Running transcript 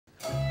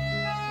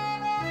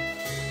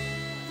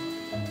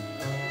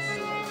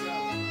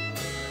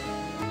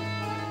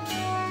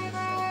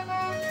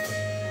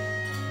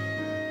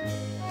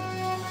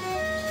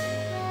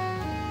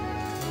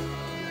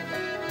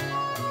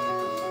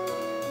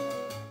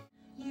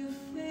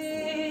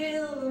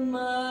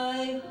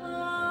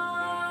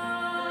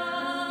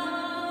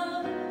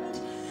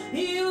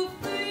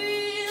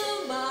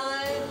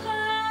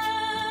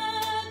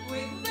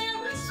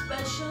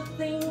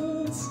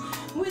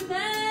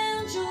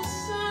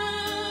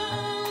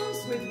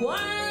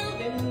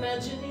wild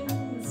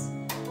imaginings.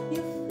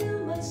 You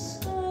fill my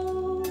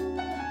soul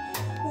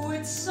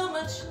with so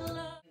much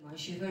love.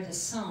 She heard a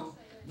song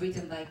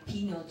written by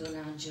Pino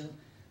Donaggio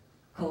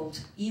called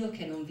Io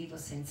che non vivo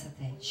senza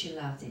te. She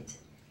loved it.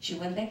 She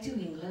went back to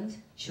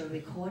England, she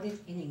recorded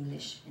it in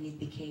English, and it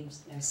became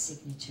her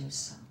signature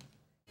song.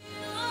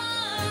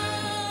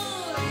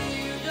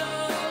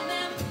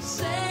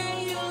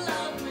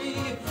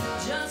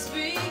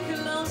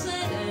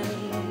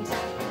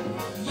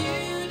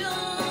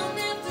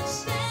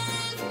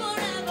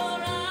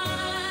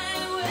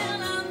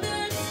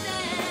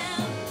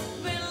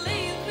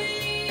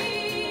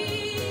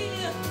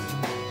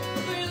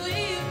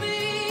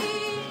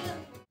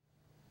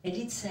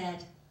 Edith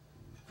said,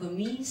 "For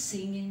me,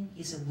 singing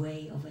is a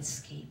way of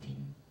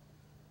escaping.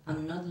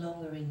 I'm not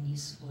longer in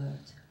his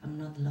word. I'm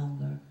not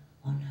longer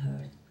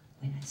unheard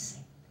when I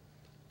sing."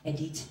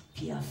 Edith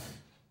Piaf.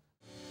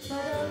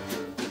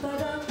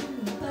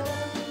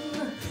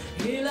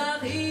 Il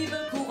arrive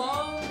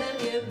courant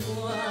derrière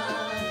moi.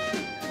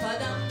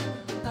 Padam,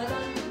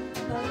 padam,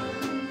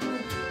 padam.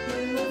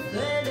 Il me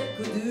fait des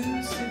coups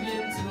doux,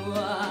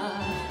 souviens-toi.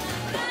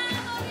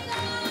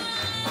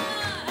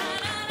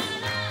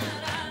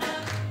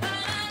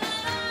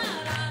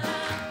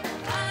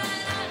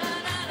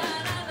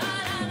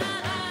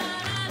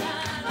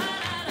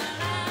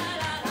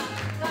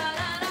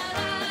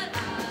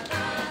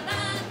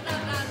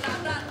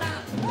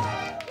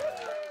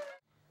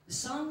 The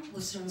song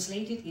was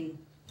translated in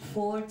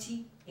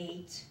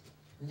 48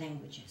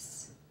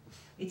 languages.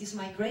 It is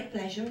my great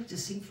pleasure to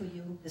sing for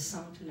you the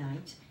song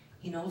tonight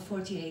in all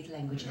 48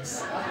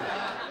 languages.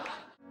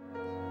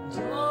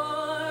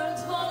 Dort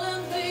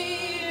wollen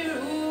wir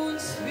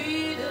uns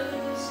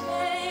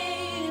wiedersehen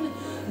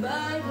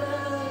bei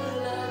der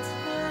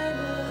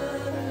Laterne,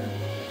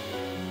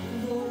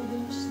 wo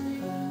wir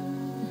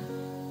stehen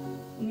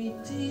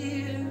mit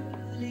dir,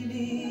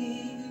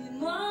 Lili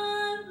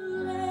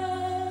Marlene,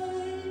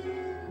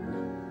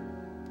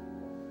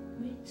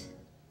 mit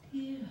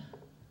dir,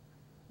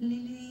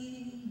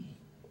 Lili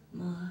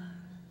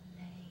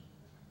Marlene.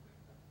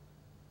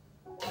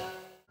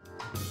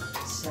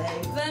 Sei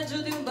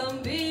peggio di un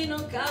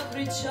bambino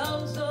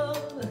capriccioso,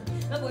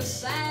 ma vuoi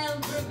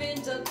sempre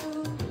vinta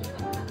tu.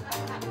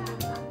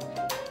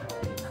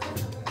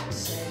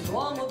 Sei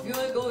l'uomo più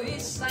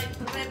egoista e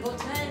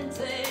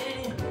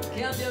prepotente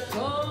che abbia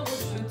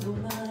conosciuto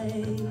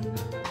mai.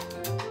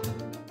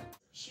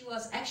 She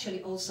was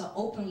actually also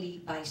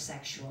openly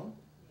bisexual,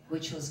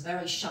 which was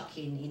very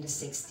shocking in the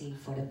 60s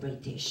for the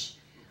British.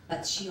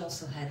 But she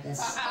also had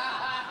this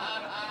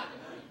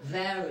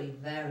very,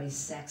 very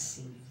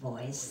sexy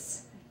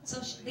voice. So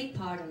they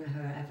pardoned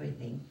her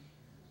everything.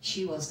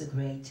 She was the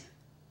great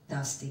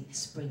Dusty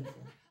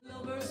Springfield.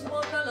 Lovers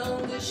walk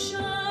along the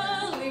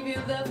shore, leaving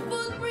their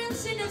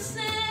footprints in the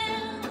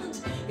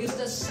sand. Is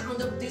the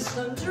sound of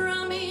distant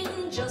drumming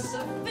just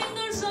the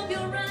fingers of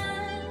your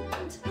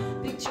hand?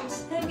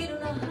 Pictures hanging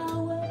on a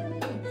highway,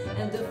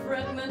 and the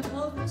fragment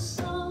of a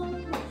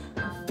song.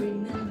 I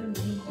remember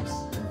names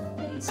and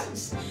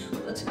faces,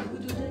 but who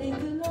do they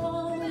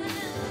belong?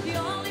 The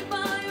only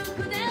boy who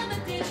could ever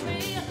teach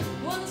me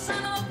was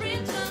son of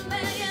Britain,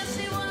 yes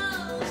he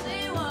was,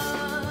 he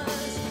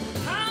was.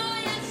 Oh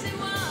yes he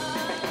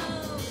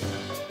was.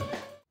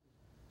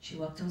 She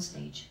walked on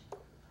stage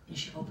and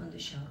she opened the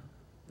show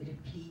with a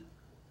plea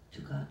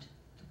to God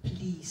to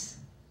please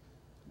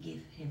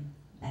give him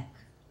back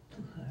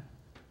to her.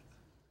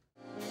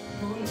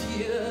 Mon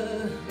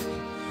Dieu,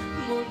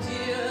 mon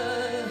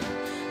Dieu,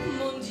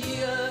 mon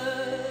Dieu,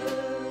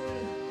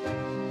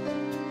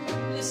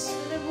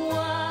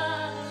 laissez-moi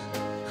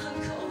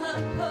encore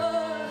un peu,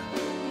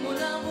 mon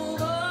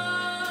amoureux.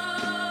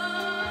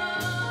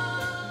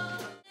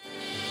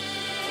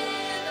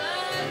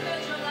 Dès que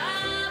je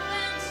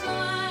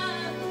l'aperçois,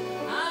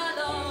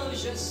 alors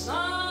je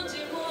sens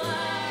du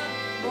moins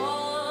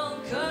mon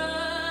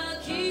cœur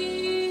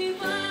qui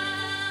bat.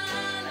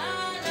 La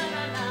la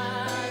la la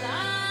la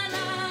la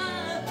la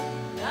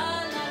la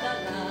la la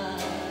la.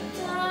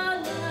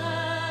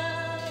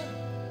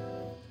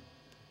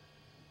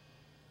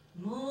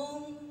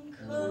 Mon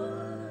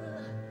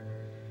cœur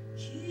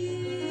qui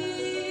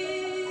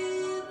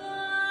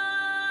bat.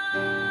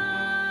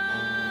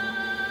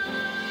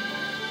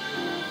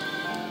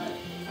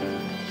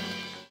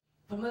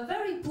 From a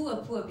very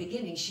poor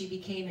beginning, she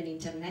became an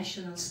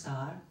international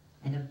star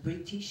and a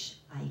British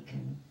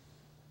icon.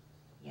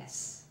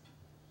 Yes,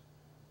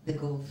 the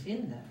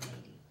Goldfinger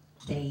lady,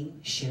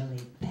 Dame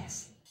Shirley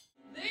Bassey.